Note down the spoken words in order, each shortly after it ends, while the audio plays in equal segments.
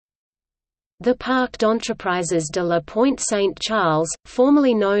The Parc d'Entreprises de la Pointe Saint-Charles,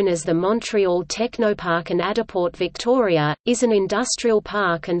 formerly known as the Montreal Technoparc and Aéroport Victoria, is an industrial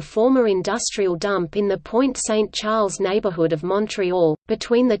park and former industrial dump in the Pointe Saint-Charles neighbourhood of Montreal,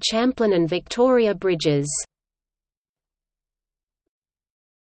 between the Champlain and Victoria bridges.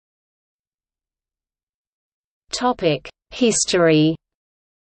 History.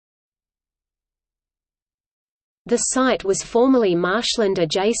 The site was formerly marshland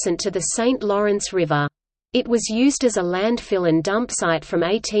adjacent to the St. Lawrence River. It was used as a landfill and dump site from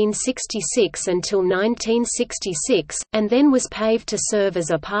 1866 until 1966, and then was paved to serve as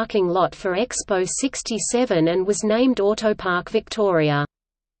a parking lot for Expo 67 and was named Autopark Victoria.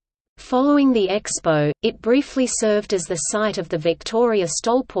 Following the Expo, it briefly served as the site of the Victoria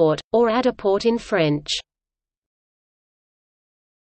Stolport, or Aéroport in French.